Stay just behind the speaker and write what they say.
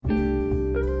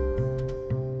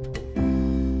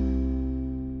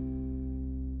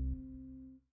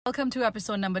Welcome to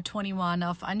episode number 21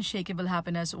 of Unshakable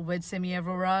Happiness with Simi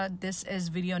Aurora. This is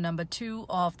video number 2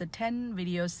 of the 10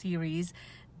 video series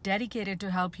dedicated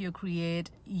to help you create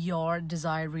your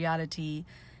desired reality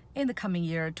in the coming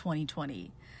year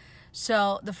 2020.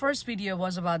 So the first video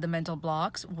was about the mental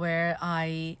blocks, where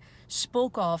I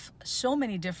spoke of so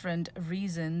many different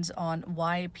reasons on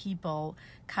why people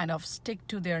kind of stick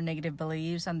to their negative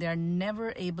beliefs and they're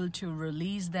never able to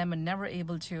release them and never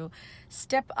able to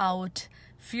step out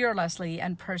fearlessly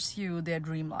and pursue their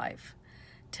dream life.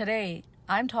 Today,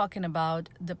 I'm talking about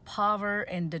the power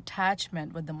in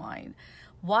detachment with the mind.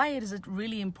 Why is it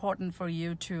really important for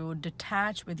you to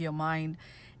detach with your mind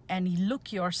and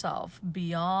look yourself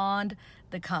beyond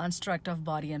the construct of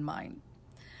body and mind?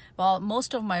 Well,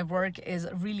 most of my work is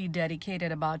really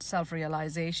dedicated about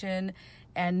self-realization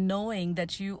and knowing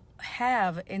that you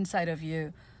have inside of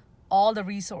you all the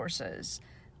resources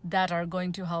that are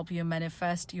going to help you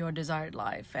manifest your desired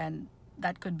life. And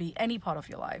that could be any part of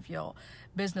your life, your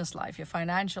business life, your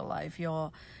financial life,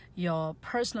 your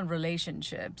personal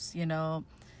relationships,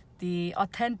 the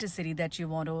authenticity that you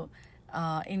want to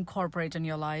incorporate in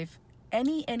your life,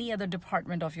 any other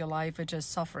department of your life which is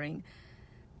suffering.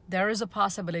 There is a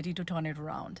possibility to turn it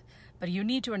around. But you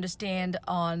need to understand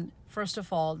on, first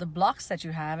of all, the blocks that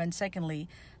you have, and secondly,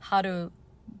 how to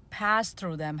pass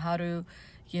through them, how to,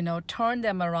 turn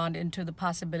them around into the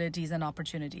possibilities and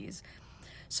opportunities.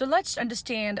 So let's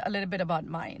understand a little bit about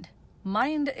mind.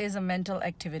 Mind is a mental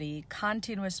activity,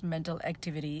 continuous mental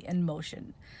activity in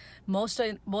motion. Most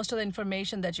of the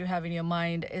information that you have in your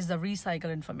mind is the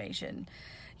recycled information.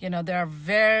 There are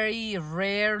very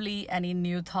rarely any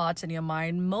new thoughts in your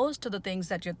mind. Most of the things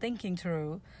that you're thinking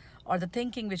through, or the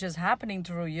thinking which is happening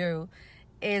through you,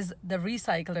 is the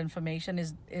recycled information,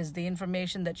 is the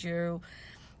information that you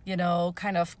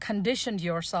kind of conditioned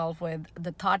yourself with,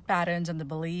 the thought patterns and the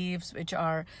beliefs which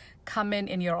are coming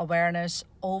in your awareness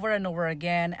over and over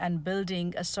again and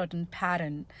building a certain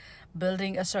pattern,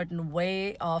 building a certain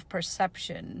way of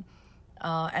perception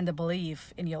and the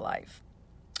belief in your life.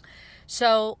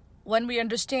 So when we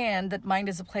understand that mind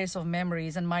is a place of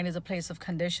memories and mind is a place of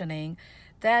conditioning,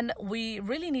 then we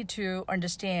really need to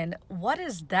understand what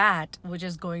is that which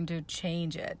is going to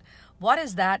change it. What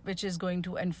is that which is going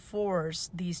to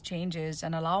enforce these changes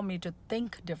and allow me to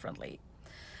think differently?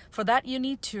 For that, you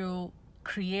need to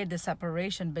create the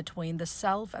separation between the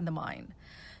self and the mind.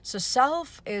 So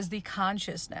self is the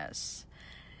consciousness,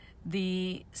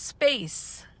 the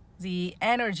space, the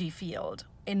energy field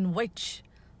in which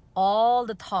all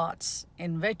the thoughts,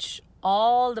 in which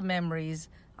all the memories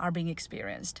are being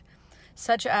experienced,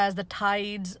 such as the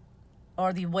tides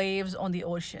or the waves on the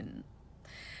ocean.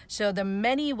 So the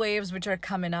many waves which are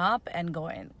coming up and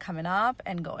going.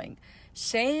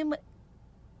 Same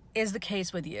is the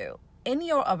case with you. In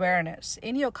your awareness,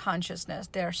 in your consciousness,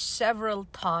 there are several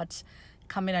thoughts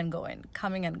coming and going.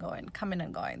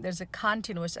 There's a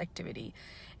continuous activity.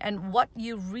 And what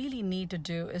you really need to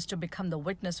do is to become the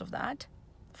witness of that,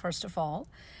 first of all.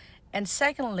 And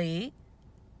secondly,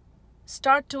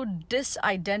 start to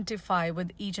disidentify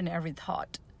with each and every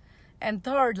thought. And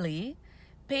thirdly,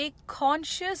 pay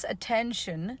conscious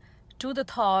attention to the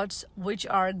thoughts which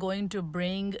are going to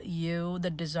bring you the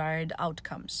desired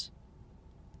outcomes.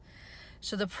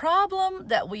 So the problem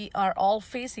that we are all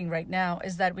facing right now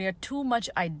is that we are too much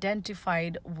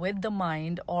identified with the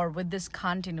mind or with this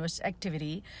continuous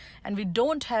activity, and we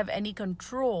don't have any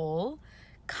control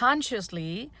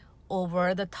consciously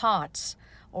over the thoughts,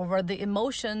 over the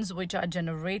emotions which are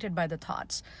generated by the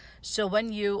thoughts. So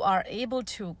when you are able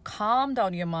to calm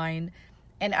down your mind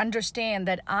and understand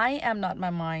that I am not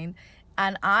my mind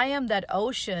and I am that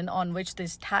ocean on which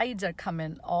these tides are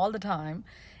coming all the time,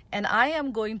 and I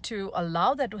am going to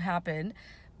allow that to happen,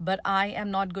 but I am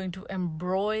not going to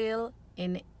embroil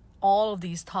in all of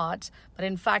these thoughts, but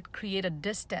in fact create a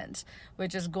distance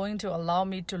which is going to allow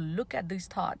me to look at these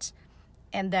thoughts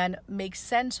and then make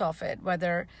sense of it,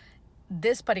 whether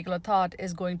this particular thought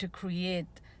is going to create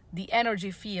the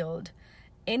energy field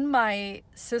in my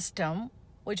system,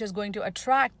 which is going to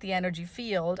attract the energy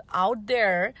field out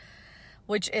there,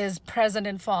 which is present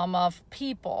in form of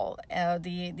people,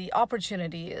 the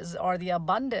opportunities or the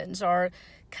abundance, or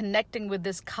connecting with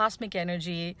this cosmic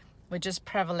energy, which is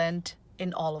prevalent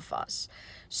in all of us.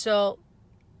 So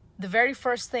the very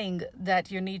first thing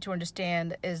that you need to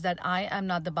understand is that I am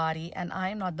not the body and I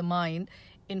am not the mind.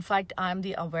 In fact, I'm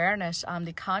the awareness, I'm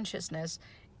the consciousness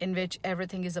in which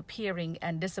everything is appearing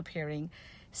and disappearing.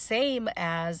 Same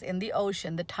as in the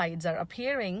ocean, the tides are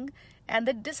appearing and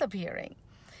they're disappearing.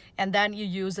 And then you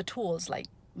use the tools like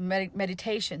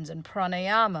meditations and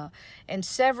pranayama and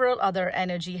several other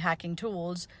energy hacking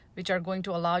tools which are going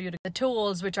to allow you to, the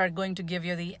tools which are going to give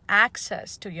you the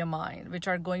access to your mind, which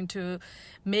are going to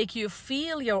make you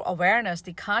feel your awareness,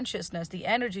 the consciousness, the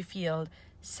energy field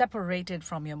separated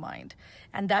from your mind.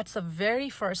 And that's the very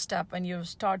first step when you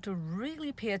start to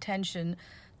really pay attention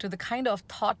to the kind of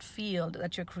thought field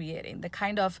that you're creating, the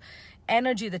kind of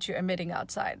energy that you're emitting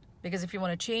outside. Because if you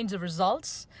want to change the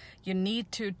results, you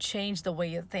need to change the way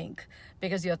you think,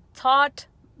 because your thought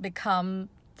become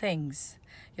things.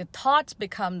 Your thoughts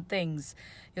become things.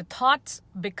 Your thoughts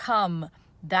become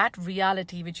that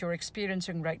reality which you're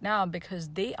experiencing right now, because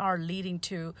they are leading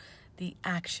to the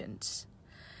actions.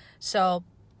 So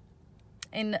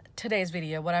in today's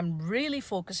video, what I'm really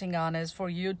focusing on is for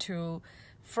you to,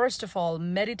 first of all,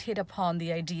 meditate upon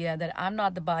the idea that I'm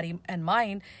not the body and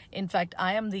mind. In fact,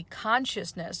 I am the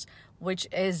consciousness which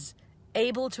is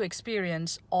able to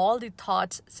experience all the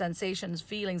thoughts, sensations,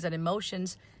 feelings, and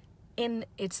emotions in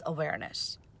its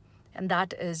awareness. And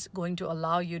that is going to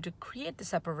allow you to create the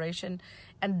separation.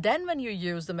 And then when you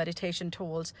use the meditation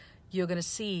tools, you're going to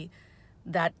see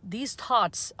that these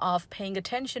thoughts of paying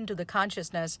attention to the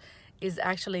consciousness is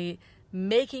actually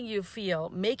making you feel,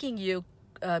 making you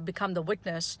become the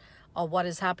witness of what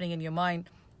is happening in your mind.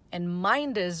 And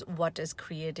mind is what is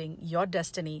creating your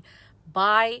destiny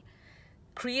by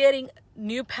creating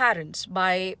new patterns,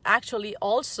 by actually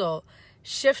also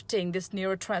shifting these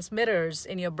neurotransmitters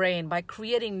in your brain, by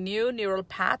creating new neural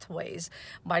pathways,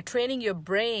 by training your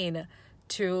brain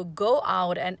to go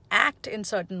out and act in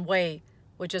certain way,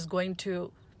 which is going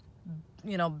to,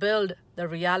 build the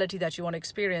reality that you want to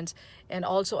experience, and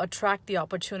also attract the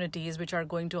opportunities which are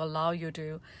going to allow you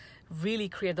to really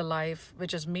create the life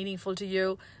which is meaningful to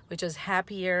you, which is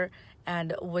happier,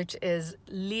 and which is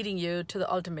leading you to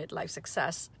the ultimate life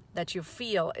success that you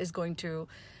feel is going to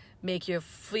make you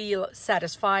feel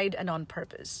satisfied and on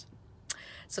purpose.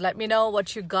 So let me know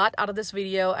what you got out of this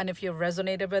video and if you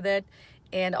resonated with it.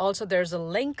 And also there's a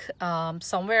link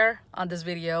somewhere on this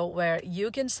video where you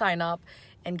can sign up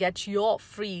and get your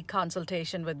free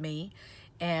consultation with me.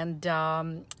 And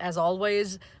as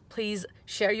always, please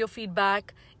share your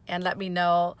feedback and let me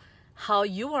know how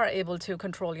you are able to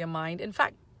control your mind. In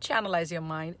fact, channelize your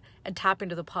mind and tap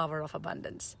into the power of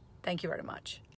abundance. Thank you very much.